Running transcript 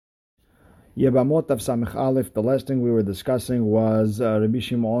Yebamot of Samech Aleph, the last thing we were discussing was Rabbi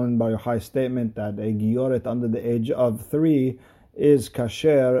Shimon Bar Yochai's statement that a Gioret under the age of 3 is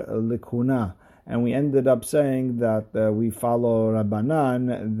kasher likuna. And we ended up saying that we follow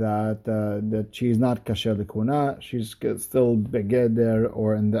Rabbanan, that she's not kasher likuna, she's still begeder,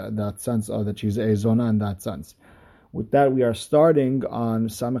 or in that sense, or that she's a zona in that sense. With that, we are starting on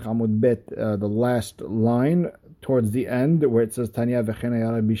Samech Amud Bet, the last line, towards the end, where it says Tanya v'chena ya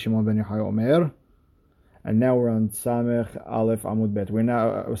Rabbi Shimon ben Yochai Omer, and now we're on Samech Aleph Amud Bet. We're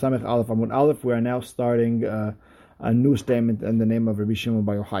now Samech Aleph Amud Aleph. We are now starting a new statement in the name of Rabbi Shimon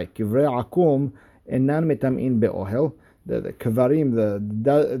ben Yochai. Kivrei akum enan metamin be'ohel. The kavarim,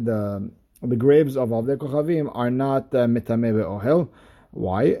 the graves of Avdei Kochavim are not metame be'ohel.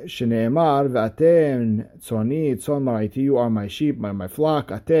 Why? Shneemar v'atem tzoni tzon maraiti. You are my sheep, my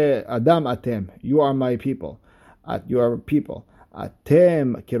flock. Adam atem. You are my people. You are people.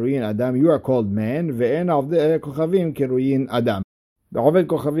 Atem kiruyin Adam. You are called man. Ve'en Avdei Kochavim kiruyin Adam. The Avdei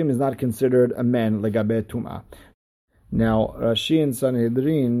Kochavim is not considered a man legabe tumah. Now Rashi in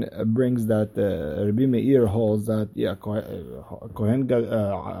Sanhedrin brings that Rabbi Meir holds that Kohen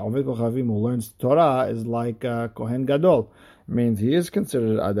Avdei Kochavim who learns Torah is like Kohen Gadol. Means he is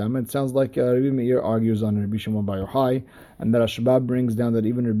considered Adam. It sounds like Rabbi Meir argues on Rabbi Shimon Bar Yochai, and that Rashba brings down that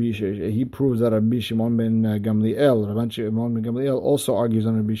even he proves that Rabbi Shimon ben Gamliel, Rabban Shimon ben Gamliel, also argues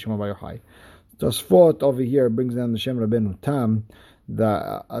on Rabbi Shimon Bar Yochai. Tosfot over here brings down the Shem Rabbeinu Tam,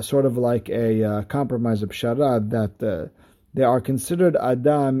 sort of like a compromise of Pshara, that they are considered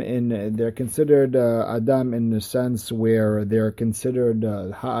Adam in the sense where they're considered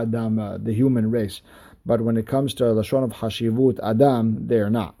Ha'adam, the human race. But when it comes to Lashon of Hashivut Adam, they are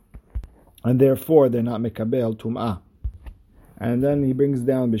not. And therefore, they're not Mekabel Tum'ah. And then he brings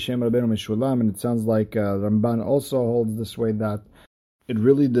down B'Shem Rabbeinu Meshulam, and it sounds like Ramban also holds this way, that it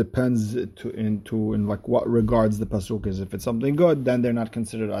really depends in like what regards the pasuk is. If it's something good, then they're not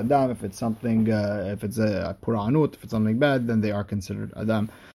considered Adam. If it's something, if it's a Puranut, if it's something bad, then they are considered Adam.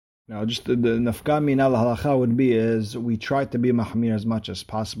 Now, just the nafka min al halacha would be is we try to be mahmir as much as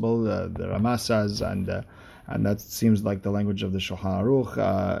possible. The Rama says, and that seems like the language of the Shulchan Aruch.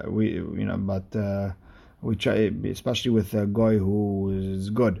 But we try, especially with a goy who is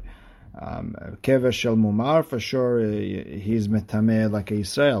good. Kevesh shel mumar, for sure, he's metameh like a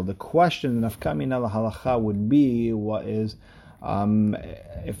Yisrael. The question, nafka min al halacha would be, what is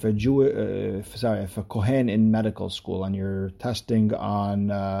if a Kohen in medical school and you're testing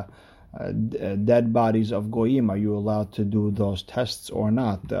on dead bodies of goyim, are you allowed to do those tests or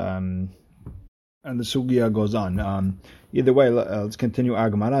not? And the sugya goes on. Either way, let's continue.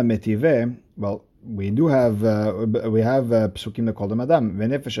 Agmara metive. Well, we do have psukim that call them Adam.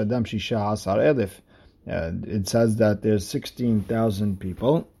 V'nefesh Adam shisha asar elif. It says that there's 16,000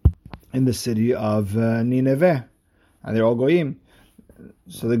 people in the city of Nineveh, and they're all goyim.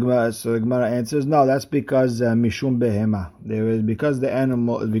 So the Gemara answers, no, that's because mishum behema. Because the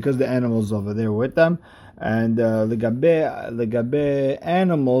animals over there were with them, and legabe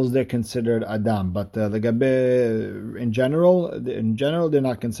animals they're considered Adam, but legabe in general they're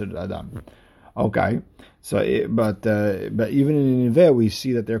not considered Adam. Okay, so but even in Nineveh we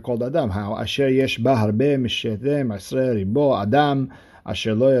see that they're called Adam. How asher yesh ba harbe mishetem asre ribo Adam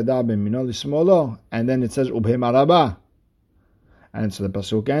asher lo yada b'mino lismolo, and then it says ubhema rabah. And so the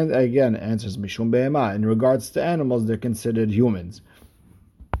pasuk again answers mishum behema. In regards to animals, they're considered humans.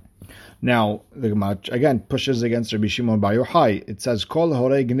 Now the Gemara again pushes against Rabbi Shimon Bar Yochai. It says kol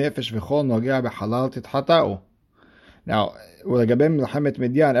horeg nefesh v'chol nogea b'halal tithatau. Now with Milchemet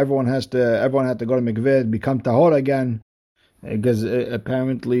Midyan, everyone had to go to mikveh, become tahor again, because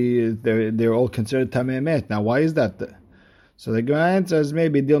apparently they're all considered tamei met. Now why is that? So the Gemara answers,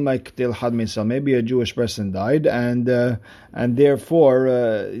 maybe dilma had misal, maybe a Jewish person died, and therefore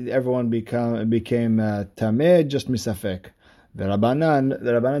everyone became tameh, just misafek. The Rabbanan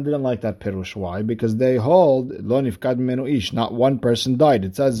didn't like that perush. Why? Because they hold lo nifkad menu ish, not one person died.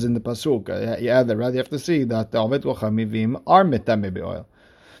 It says in the pasuk. You have to see that the Avdei Kochavim are metameh be'oil.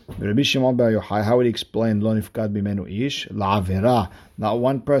 Rabbi Shimon Bar Yochai, how would he explain lo nifkad menu ish la'avera? Not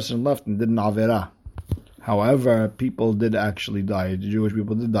one person left and did an avera. However, people did actually die. The Jewish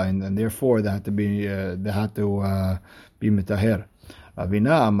people did die, and therefore they had to be mitaher.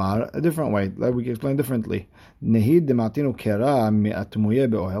 Ravina Amar, a different way. We can explain differently. Nehid dematinu kera mi'atmuye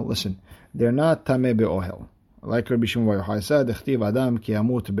be'ohel. Listen, they're not tameh be'ohel. Like Rabbi Shimon Bar Yochai said, "Echtiv Adam ki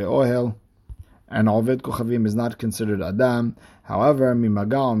yamut be'ohel," and Avdei Kochavim is not considered Adam. However,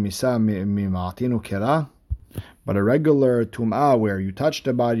 mimaga misa mi'matinu kera. But a regular tum'ah where you touch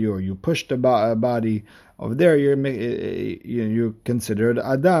the body or you push the body, over there you're considered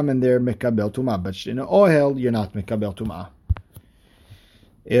adam and they're mekabel tum'ah. But in ohel you're not mekabel tum'ah.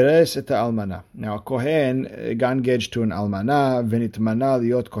 Eres et almana. Now, Kohen got engaged to an almana, v'nitmana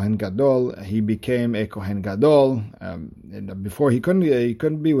liot Kohen Gadol. He became a Kohen Gadol. Before he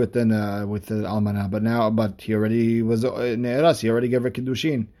couldn't be with the almana, but he already was ne'eras. He already gave her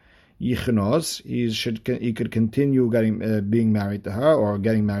kiddushin. Yichnos. He could continue being married to her or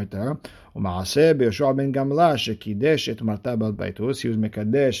getting married to her. U'maaseh beYoshua ben Gamla shekidesh et Marta bat Baitus. He was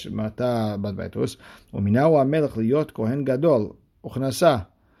mekadesh Marta bat Baitus. U'minahu hamelech liot Kohen Gadol. Uchnasa.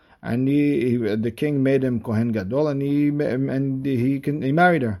 And the king made him Kohen Gadol, and he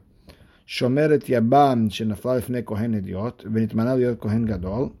married her. Shomeret Yabam shenafla lifnei Kohen Idiot, v'nitmana liot Kohen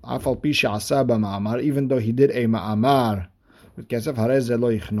Gadol. Afal pi she'asa b'ma'amar, even though he did a ma'amar with kesef, harei ze lo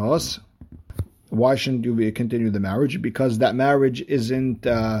yichnos. Why shouldn't you continue the marriage? Because that marriage isn't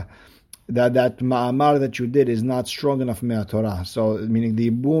that ma'amar that you did is not strong enough in Torah. So, meaning the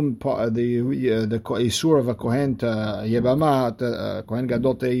boom, the isur of a kohen to yebama, Kohen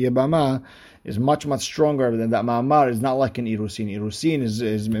Gadol to yebama, is much stronger than that ma'amar. Is not like an irusin. Irusin is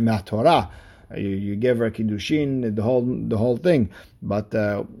Torah. You give her kiddushin, the whole thing. But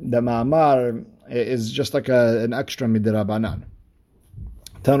the ma'amar is just like an extra midrabanan.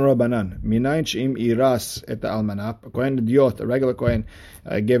 Tan Rabbanan, minayin she'im iras et almana, a Kohen Idiot, a regular Kohen,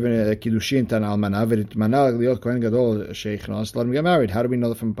 given a kiddushin tan almana, v'nitmana liot Kohen Gadol sheichnos, let him get married. How do we know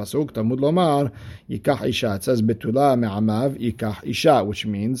that from pasuk? Talmud lomar, yikach isha. It says betula me'amav yikach isha, which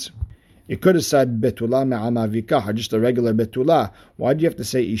means it could have said betula me'amav yikach, just a regular betula. Why do you have to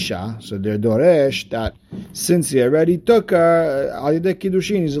say isha? So they're doresh that since he already took her, al yedei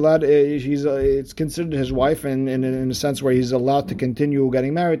kiddushin, he's allowed. It's considered his wife, and in a sense where he's allowed to continue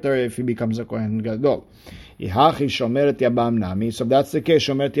getting married to her if he becomes a Kohen Gadol. Ihachi shomeret yabam nami. So if that's the case,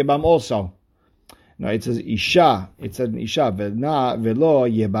 shomeret yabam also. No, it says isha. It said isha velo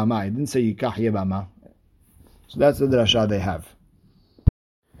yebama. It didn't say yikach yebama. So that's the drasha they have.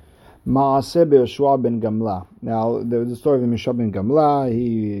 Maaseh beYoshua ben Gamla. Now, the story of Yoshua ben Gamla,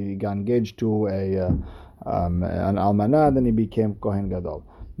 he got engaged to an almanah, then he became Kohen Gadol.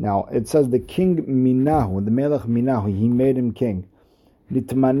 Now, it says the king Minahu, the Melech Minahu, he made him king.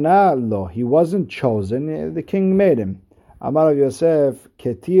 Nitmana lo, he wasn't chosen, the king made him. Amar Rav Yosef,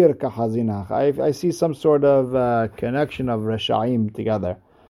 Ketir kahazinach. I see some sort of connection of Reshaim together.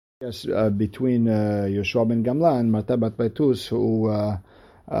 Yes, between Yoshua ben Gamla and Marta bat Baitus, who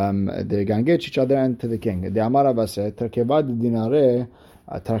they engage each other and to the king. The Amar Abba said, Terkevad dinare,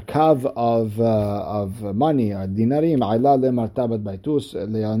 a tarkav of money, or dinarim, ayla le Marta bat Baitus,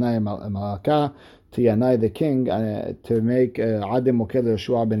 le'yanai malaka, to Yanai the king, to make Adem Mokel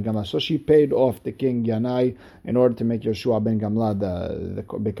Yoshua ben Gamla. So she paid off the king Yanai in order to make Yoshua ben Gamla the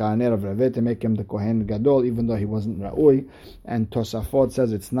Bekaner of Revet, to make him the Kohen Gadol, even though he wasn't Ra'ui. And Tosafot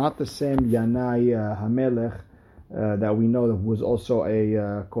says it's not the same Yanai Hamelech that we know that was also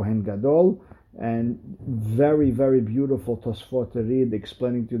a Kohen Gadol, and very, very beautiful Tosfot to read,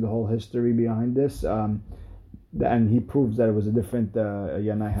 explaining to you the whole history behind this, and he proves that it was a different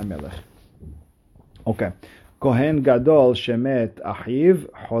Yanai HaMelech. Okay, Kohen Gadol shemet achiv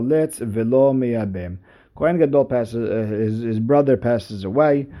choletz velo meyabem. Kohen Gadol passes, his brother passes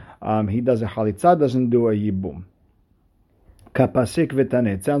away. He does a chalitza, doesn't do a yibum. Kapasik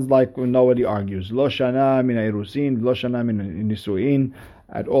v'taneh. It sounds like nobody argues. Lo shana min ha'erusin, lo shana min nisuin.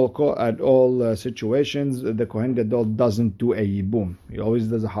 At all situations, the Kohen Gadol doesn't do a yibum. He always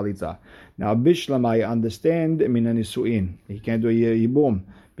does a halitza. Now, Bishlam, I understand min nisuin. He can't do a yibum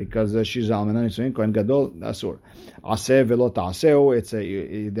because she's almana nisuin. Kohen Gadol asur. Aseh velo ta'aseu.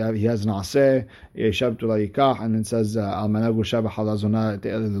 He has an aseh. Yeshav tu la'yikach, and it says almana gusha v'halazona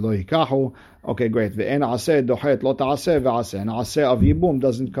lo yikahu. Okay, great. The en aseh dohet lo ta'aseh v'aseh. An aseh of yibum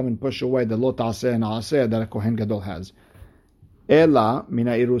doesn't come and push away the lo ta'aseh and aseh that a Kohen Gadol has. Ela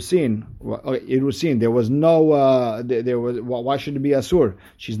mina irusin. Irusin. There was no. There was. Why should it be asur?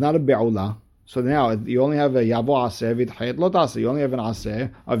 She's not a be'ula. So now you only have a yavo aseh v'tchayet lo ta'aseh. You only have an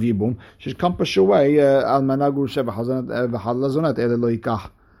aseh of yibum. Should come push away almana gusha v'halazonat ela lo yikach.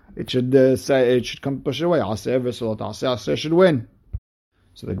 It should say. It should come push away aseh v'solo ta'aseh. Aseh should win.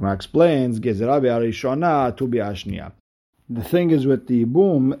 So the Gemara explains, Gezerah bi'arishona tu bi'ashniya. The thing is with the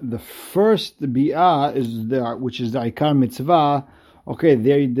yibum, the first bi'ah is there, which is the ikar mitzvah. Okay,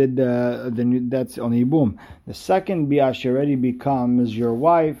 there you did that's on yibum. The second bi'ah, she already becomes your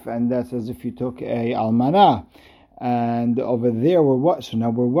wife, and that's as if you took a almanah. And over there, so now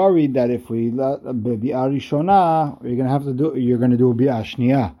we're worried that if we let bi'ah rishona, you're going to do a bi'ah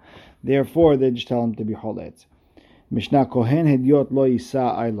shniya. Therefore, they just tell him to be choletz. Mishnah Kohen Hediot lo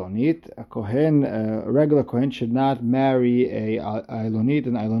yisa Ailonit. A Kohen, a regular Kohen, should not marry a Ailonit.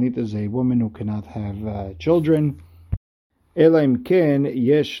 An Ailonit is a woman who cannot have children. Ela im ken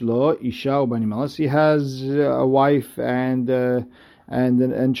yesh lo isha ubanim. Unless he has a wife and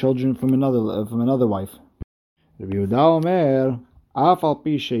children from another wife. Rabbi Yehuda Omer, af al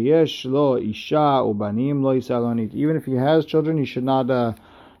pi sheyesh lo isha ubanim lo yisa Ailonit. Even if he has children, he should not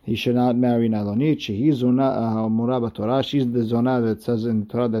marry an Ailonit. Shehi zona mura b'Torah. She's the zona that says in the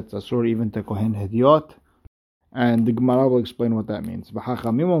Torah that's asur even to Kohen Hediot. And the Gemara will explain what that means.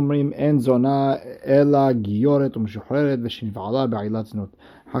 B'chachamim omrim en zona ela giyoret u'mshuhreret v'shiniv'ala b'ailat znut.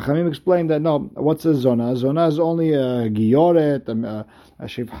 Chachamim explained that no, what's a zona? Zona is only a giyoret, a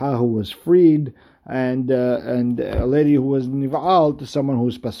shivha who was freed, and a lady who was niv'al to someone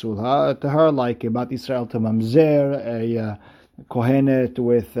who's pasul. To her, like a bat Yisrael to mamzer, a kohenet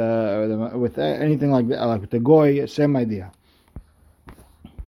with anything like that, like with the goy, same idea.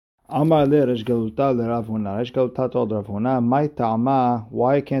 Amar le Resh Galuta le Rav Huna. Resh Galuta told Rav Huna, "My ta'ama,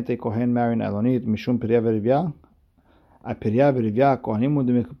 why can't a kohen marry an Ailonit? Mishum pirya v'rivya? A pirya v'rivya kohanim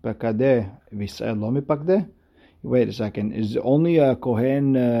udemipakadeh v'Yisrael lo mipakdeh." Wait a second. Is only a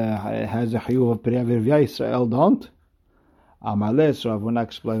kohen has a chiyuv of pirya v'rivya? Yisrael don't? Amar le. So Rav Huna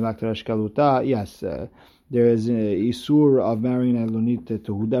explained back to Resh Galuta. Yes. There is an isur of marrying an Ailonit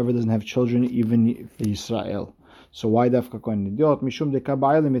to whoever doesn't have children, even for Israel. So why dafka kohen idiot? Mishum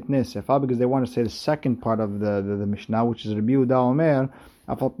dekaba'elim itnesef. Because they want to say the second part of the Mishnah, which is Rabbi Yehuda Omer,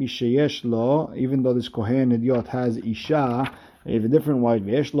 afal pi sheyesh lo, even though this kohen idiot has isha, a different wife,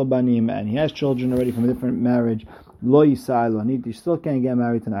 yesh lo banim, and he has children already from a different marriage, lo yisa Ailonit, he still can't get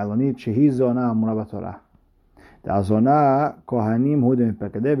married to an Ailonit. Shehi zona amura b'Torah. The zona kohanim hu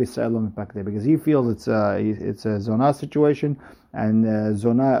demipakadeh v'Yisrael lo mipakadeh, because he feels it's a zona situation, and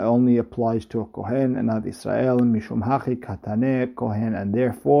zona only applies to a kohen and not Israel. Mishum hachi kataneh kohen, and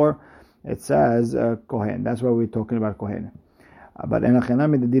therefore it says kohen. That's why we're talking about kohen. But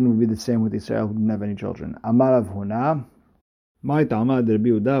enachenami, the din would be the same with Israel who didn't have any children. Amar Rav Huna, my ta'amad Rabbi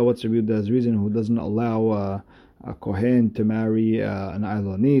Yehuda. What's Rabbi Yehuda's reason who doesn't allow a kohen to marry an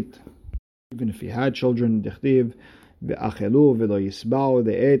Ailonit? Even if he had children, dichtiv ve'achelu velo yisbao,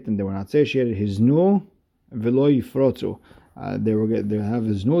 they ate and they were not satiated. Hiznu velo yifrotzu, they have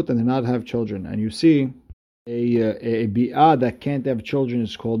hiznut and they not have children. And you see, a bi'ah that can't have children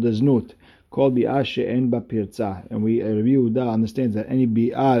is called hiznut, called bi'ah she'en ba pirza. And Rabbi Yehuda understands that any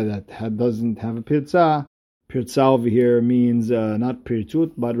bi'ah that doesn't have a pirza over here means not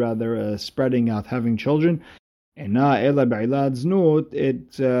pirtut, but rather spreading out, having children. And na ela ba'ilad znut,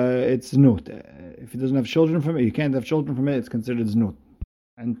 it's znut. If he doesn't have children from it, you can't have children from it, it's considered znut.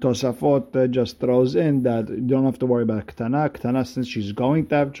 And Tosafot just throws in that you don't have to worry about Ktana. Ktana, since she's going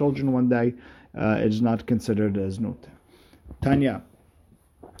to have children one day, it's not considered as znut. Tanya.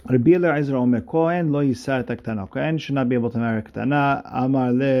 Rabbi Eliezer Omer Kohen lo yisa et Ktana. Kohen should not be able to marry Ktana.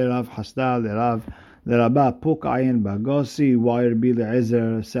 Amar le Rav Hasda le Rav the Rabbah Puk Ayin Bagosi, why Rabbi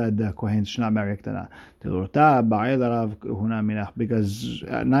Eliezer said the Kohen should not marry Ktana. Because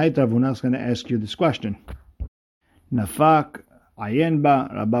at night Rav Huna is going to ask you this question. Nafak Ayin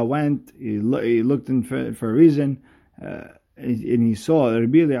Ba, Rabbah went, he looked in for a reason, and he saw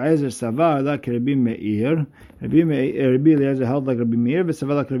Rabbi Eliezer Savar like Rabbi Meir. Rabbi Eliezer held like Rabbi Meir, but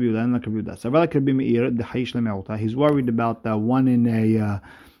Savar like Rabbi Yehuda, and like Rabbi Yehuda. Savar like Rabbi Meir, the Hayish Lemeuta. He's worried about the one in a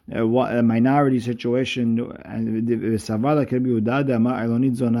minority situation, and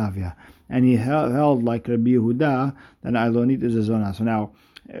he held like Rabbi Yehuda that Ailonit is a zona. So now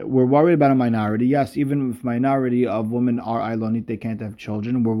we're worried about a minority. Yes, even if minority of women are Ailonit, they can't have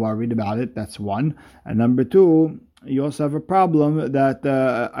children. We're worried about it. That's one. And number two, you also have a problem that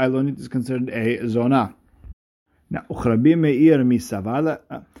Ailonit is considered a zona. Now, Rabbi Meir misavala.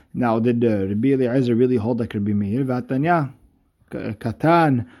 Now, did Rabbi Eliezer really hold like Rabbi Meir? Vatanya.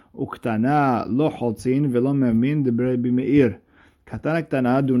 Katan uktana lo holtzin velo memin de Rabbi Meir. Katan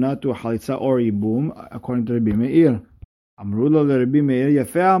uktana do not do halitza or ibum according to Rabbi Meir. Amru lo Rabbi Meir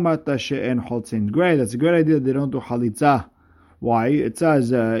yafe amarta she'en holtzin. Great, that's a great idea. They don't do halitza. Why? It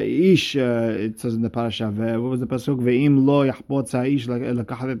says ish. It says in the parasha. What was the pasuk? Ve'im lo yachpotz ha'ish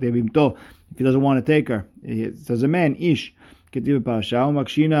lekachat et yevimto. If he doesn't want to take her, it says a man ish. Ketiv parasha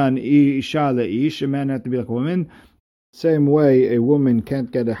umakshina an isha leish. A man had to be like a woman. Same way, a woman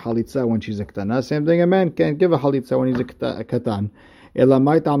can't get a halitza when she's a ktana. Same thing, a man can't give a halitza when he's a katan.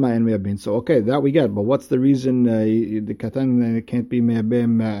 So, okay, that we get. But what's the reason the katan can't be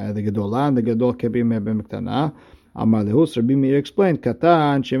me'abim the gedolah, and the gedol can't be me'abim ktana? Amar lehus, Rabbi Meir explained,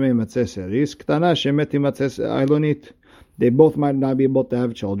 katan shemei matzeh seris, ktana shemei timatzeh ailonit. They both might not be able to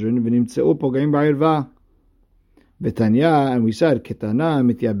have children. V'nimtzeu pogaim ba'irva. V'tanya, and we said, Ketana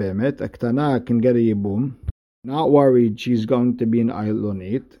mityabemet, a Ketana can get a Yibum. Not worried she's going to be an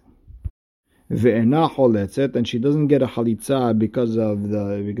Ailonit. Ve'ena choletzet, and she doesn't get a Halitza because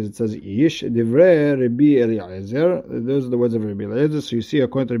it says Ish. Divrei Rabbi Eliezer, those are the words of Rabbi Eliezer. So you see,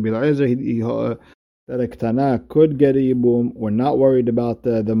 according to Rabbi Eliezer, that a Ketana could get a Yibum. We're not worried about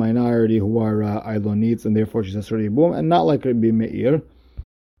the minority who are Ailonites, and therefore she's a sort of Yibum, and not like Rabbi Meir,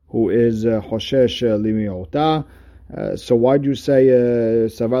 who is Hoshesh Limiota. So why'd you say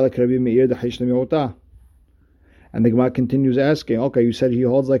Savalak Rabbi Meir the Haish Limiota? And the Gemara continues asking, okay, you said he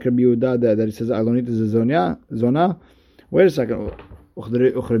holds like Rabbi Yehuda that he says Ailonit is a zona. Wait a second.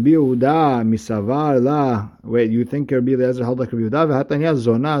 Rabbi Yehuda misavar la. Wait, you think Rabbi Eliezer held like Rabbi Yehuda? V'hatanya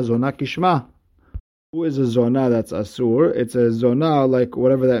zona kishma. Who is a zona that's asur? It's a zona like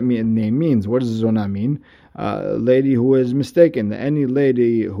whatever that name means. What does zona mean? Lady who is mistaken. Any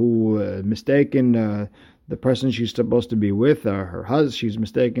lady who mistaken the person she's supposed to be with, her husband, she's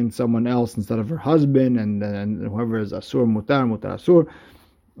mistaken someone else instead of her husband, and whoever is asur mutar asur.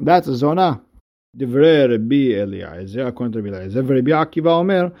 That's a zona. Divrei Rabbi Eliezer, according to Rabbi Eliezer, Rabbi Akiva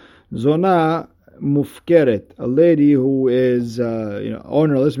Omer, zona mufkeret, a lady who is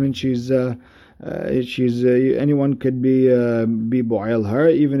ownerless, means she's anyone could be bo'el her,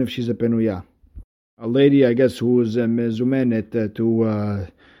 even if she's a penuya. A lady, I guess, who is mezumenet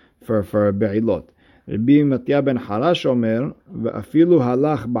for be'ilot. Rabbi Matya ben Harash Omer, v'afilu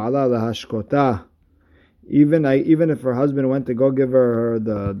halach ba'ala lahashkota. Even if her husband went to go give her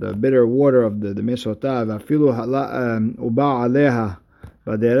the bitter water of the mesota, v'afilu uba aleha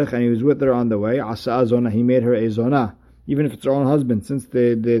baderech, and he was with her on the way, asa zona, he made her a zona. Even if it's her own husband, since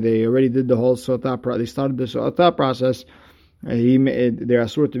they already did the whole sota, they started the sota process, they're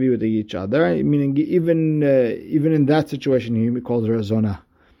asur to be with each other. Meaning, even in that situation, he calls her a zona.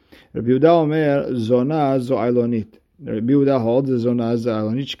 Rabbi Yehuda Omer, zona zo ailonit. Rabbi Yehuda holds the zona zo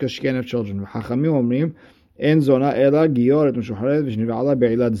ailonit shkashken of children. Hachamim omrim, en zona ela gioret mushuharet v'shniv'ala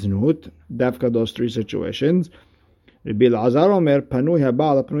be'ilat znut. Dafka those three situations. Rabbi Elazar Omer, panui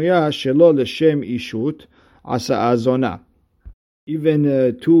ha'ba'al ha'panuya shelo l'shem ishut asa azona. Even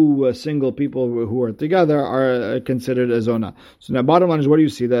two single people who are together are considered a zona. So now, bottom line is, what do you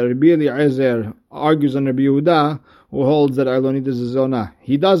see? That Rabbi Eliezer argues on Rabbi Yehuda, who holds that Ailonit is a zona.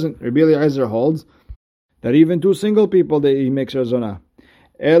 He doesn't. Rabbi Eliezer holds that even two single people, that he makes her a zona.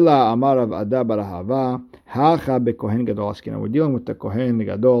 Ela amar Rav Ada bar Ahava hacha bekohen gadol askina. We're dealing with the kohen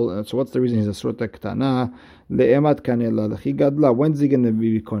gadol. So what's the reason he's a surta ketana? Le'emat kanela lechi gadla. When's he going to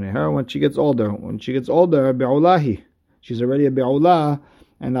be kohen her? When she gets older. When she gets older, be'ulahi. She's already a be'ula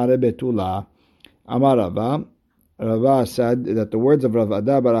and not a betula. Amar Rava. Rava said that the words of Rav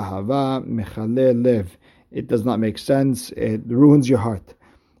Ada bar Ahava mechaleh lev. It does not make sense. It ruins your heart.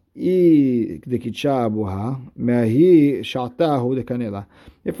 If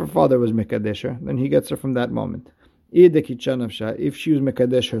her father was Mekadesher, then he gets her from that moment. If she was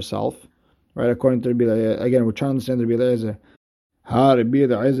Mekadesh herself, right, according to Rabbi Eliezer, again, we're trying to understand Rabbi Eliezer. Rabbi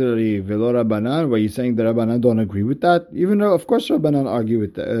Eliezer velo Rabbanan, where you're saying the Rabbanan don't agree with that? Even though, of course, Rabbanan agree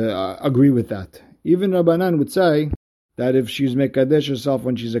with that. Even Rabbanan would say that if she's Mekadesh herself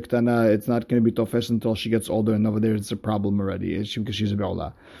when she's a Ktana, it's not going to be Tofes until she gets older, and over there it's a problem already, because she's a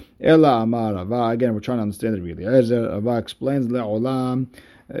Be'olah. Ela Amar Rava, again, we're trying to understand it really. Rava explains Le'olam.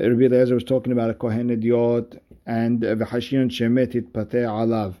 Rabbi Eliezer was talking about a Kohen Idiot, and V'hashiyon Shemet Itpateh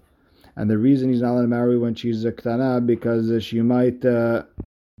Alav. And the reason he's not allowed to marry when she's a Ktana, because she might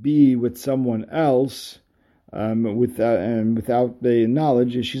be with someone else without the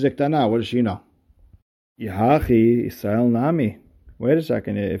knowledge. She's a Ktana, what does she know? Yahachi Israel Nami. Wait a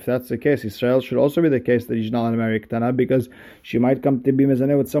second. If that's the case, Israel should also be the case that he's not allowed to marry Ktana, because she might come to be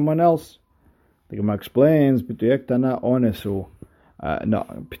mezaneh with someone else. The Gemara explains, Pituyeh Ktana onesu. No,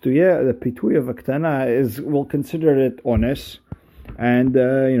 the Pituy of a Ktana we'll consider it ones. And,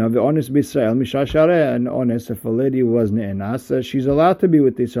 the ones b'Israel, Mishashare, and ones, if a lady was ne'enas, she's allowed to be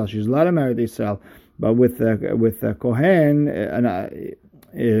with Israel. She's allowed to marry Israel. But with a Kohen,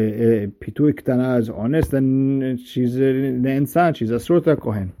 Pitui Ktana is honest, then she's ne'ensan, she's a surta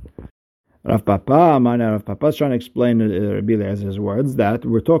Kohen. Rav Papa is trying to explain Rabbi Eliezer's words that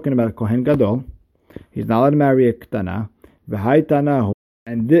we're talking about a Kohen Gadol. He's not allowed to marry a Ktana. V'hai Tanahu.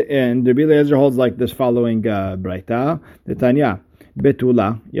 And Rabbi Eliezer holds like this following Braita. The Tanya,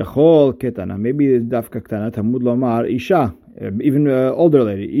 Betula, Yachol Ketana. Maybe Dafka Ktana, Tamud Lomar, Isha. Even older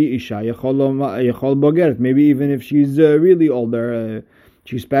lady, Isha, Yachol Bogeret. Maybe even if she's really older,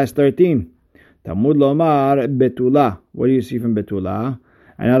 she's past 13. Tamud Lomar Betula. What do you see from Betula?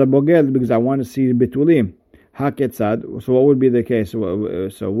 And not a Bogeret, because I want to see Betulim. Haketzad. So what would be the case?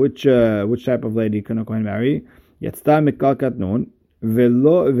 So which type of lady can a Kohen marry? יצתה מכלל קטנון,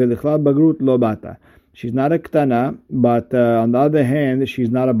 ולכלל בגרות לא בata. She's not a ktana, but on the other hand, she's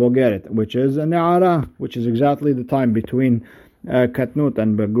not a bogeret, which is a ne'ara, which is exactly the time between katnut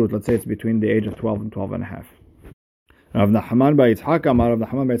and bagrut. Let's say it's between the age of 12 and 12 and a half. Rav Nachman bar Yitzchak Amar, Rav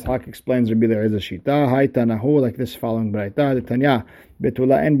Nachman bar Yitzchak explains Rabbi Eliezer Shita, Hai Tanahu, like this following Braita, the Tanya,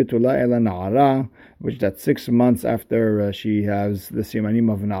 Betula en Betula ela na'ara, which that's 6 months after she has the simanim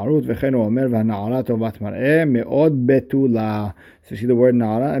of Na'arut, V'chenu omer v'na'ara tovat mar'eh me'od Betula. So you see the word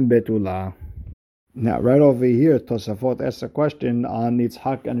Na'ara and Betula. Now, right over here, Tosafot asks a question on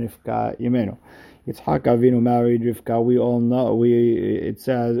Yitzchak and Rivka Yemenu. Yitzchak Avinu married Rivka. We all know. It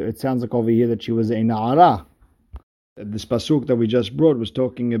sounds like over here that she was a Na'ara. This pasuk that we just brought was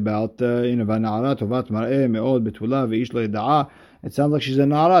talking about Na'ara tovat mar'eh me'od betula ve'ish lo yada'a. It sounds like she's a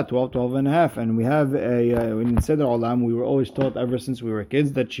Na'ara, 12 and a half. And we have in Seder Olam, we were always taught ever since we were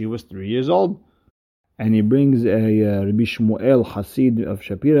kids that she was 3 years old. And he brings a Rabbi Shmuel Hasid of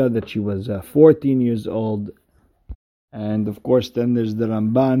Shapira that she was 14 years old. And of course, then there's the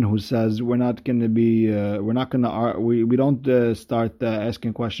Ramban who says we don't start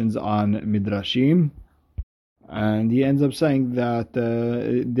asking questions on midrashim. And he ends up saying that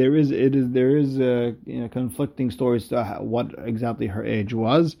there is conflicting stories to what exactly her age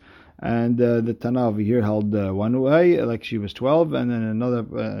was. And the Tana over here held one way, like she was 12, and then another,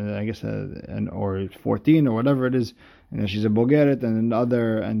 or 14 or whatever it is, and she's a bogeret, and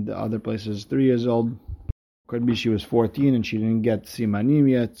other places 3 years old. Could be she was 14 and she didn't get simanim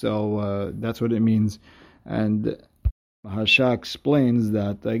yet, so that's what it means. And Maharsha explains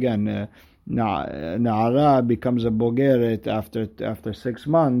that again, Na'ara becomes a bogeret after 6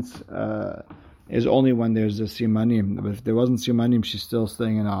 months. Is only when there's a simanim. But if there wasn't simanim, she's still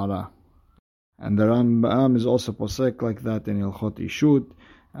staying in Na'ara. And the Rambam is also posek like that in Ilchot Ishut.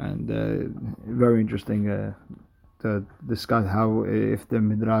 And very interesting to discuss how if the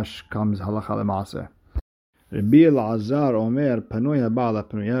Midrash comes halacha l'maaseh. Rabbi Elazar Omer Panoya Ba'ala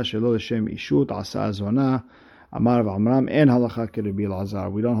Panoya Shelo L'Shem Ishut Asa Azona Amar v'Amram En Halacha Ki Rabbi Elazar.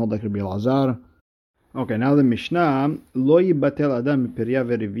 We don't hold like Rabbi Elazar. Okay, now the Mishnah Lo Yibatel Adam Mipirya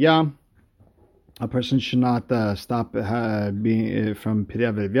V'Rivya. A person should not stop being from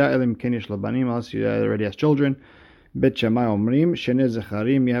Pirya V'Rivya Elim Kenish Labanim unless he already has children. Bet Shammai Omrim Shnei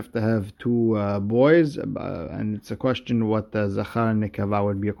Zecharim. You have to have 2 boys, and it's a question what Zachar and Nekava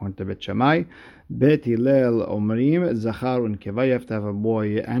would be according to Bet Shammai. Bet Hillel Omrim Zachar and Nekava. You have to have a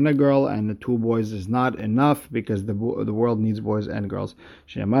boy and a girl, and the 2 boys is not enough because the world needs boys and girls.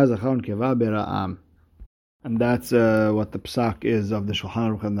 Shema Zachar and Nekava Bera'am. And that's what the psak is of the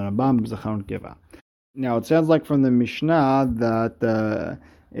Shulchan Aruch and the Rambam, Zachar and Nekava. Now it sounds like from the Mishnah that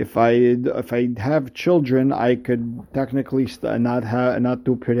if I have children, I could technically not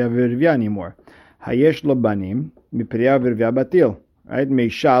do Pirya V'Rivya anymore. Hayesh lo banim mi Pirya V'Rivya batil, right?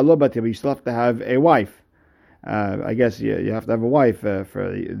 Meisha lo batil. You still have to have a wife. I guess you have to have a wife.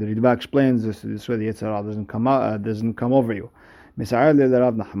 For the Ritva explains this way the Yetzer Hara doesn't come over you. Misa'ar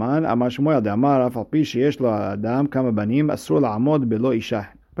le'Rav Nachman Amar Shmuel de'Amar Af al pi sheyesh lo adam kama banim asur la'amod belo isha.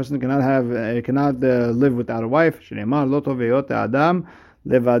 Person cannot live without a wife. Shneimar lo tov heyot adam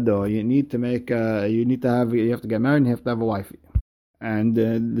levado. You have to get married and you have to have a wife. And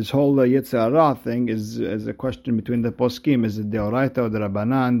this whole Yetzer Hara thing is a question between the poskim. Is it deoraita or the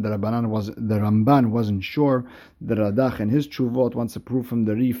Rabbanan? The Ramban wasn't sure. The Radach in his Chuvot wants to prove from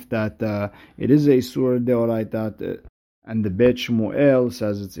the Rif that it is a Isur deoraita, and the Beit Shmuel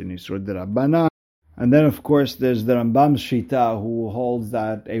says it's an Isur de Rabbanan. And then, of course, there's the Rambam Shita who holds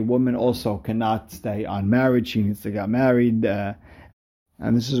that a woman also cannot stay unmarried. She needs to get married.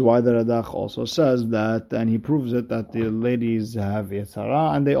 And this is why the Radach also says that, and he proves it, that the ladies have Yetzer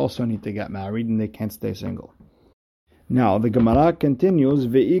Hara and they also need to get married and they can't stay single. Now, the Gemara continues,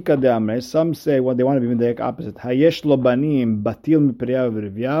 Ve'ika de'amre, some say what they want to be the opposite. Hayesh lo banim batil mipriya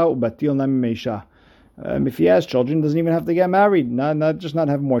v'rivya ubatil nami meisha. If he has children, he doesn't even have to get married. Not just not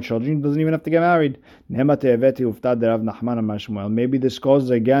have more children, he doesn't even have to get married. Maybe this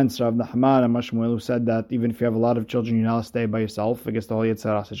goes against Rav Nachman and Shmuel, who said that even if you have a lot of children, you now stay by yourself against the whole Yetzer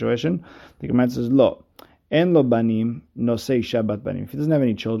Hara situation. The Gemara says, Lo. En lo banim, no say shabat banim. If he doesn't have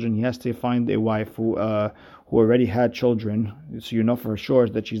any children, he has to find a wife who already had children, so you know for sure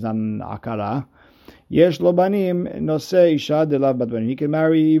that she's not an akara. Yesh lo banim, no say isha de lav bat banim. He can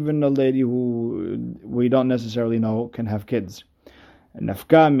marry even a lady who we don't necessarily know can have kids.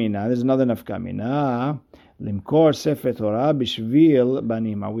 Nafkamina, there's another nafkamina. Limkor sefer Torah bishvil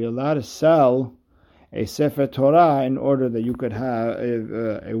banim. Are we allowed to sell a sefer Torah in order that you could have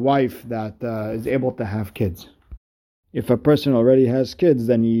a wife that is able to have kids? If a person already has kids,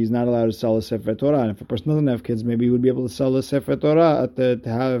 then he's not allowed to sell a Sefer Torah. And if a person doesn't have kids, maybe he would be able to sell a Sefer Torah to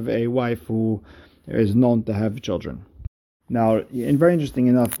have a wife who is known to have children. Now, and very interesting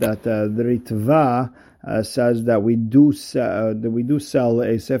enough that the Ritva says that we do sell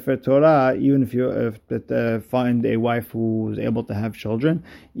a Sefer Torah even if you find a wife who is able to have children.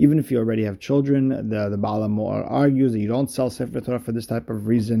 Even if you already have children, the Baal HaMaor argues that you don't sell Sefer Torah for this type of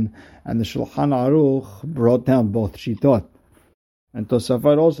reason. And the Shulchan Aruch brought down both shitot. And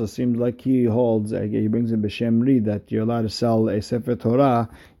Tosafot also seems like he holds, he brings in B'Shem Ri that you're allowed to sell a Sefer Torah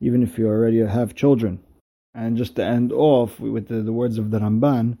even if you already have children. And just to end off with the words of the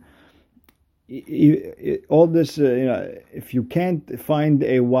Ramban, all this, if you can't find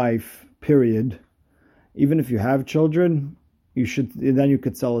a wife, period, even if you have children, you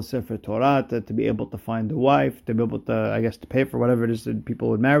could sell a Sefer Torah to be able to find a wife, to be able to, to pay for whatever it is that people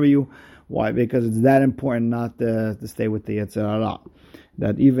would marry you. Why? Because it's that important not to stay with the Yetzer Hara.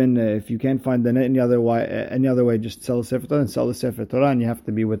 That even if you can't find any other way, just sell a Sefer Torah and sell the Sefer Torah, and you have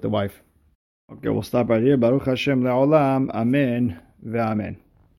to be with the wife. Okay, we'll stop right here. Baruch Hashem le'olam. Amen ve'amen.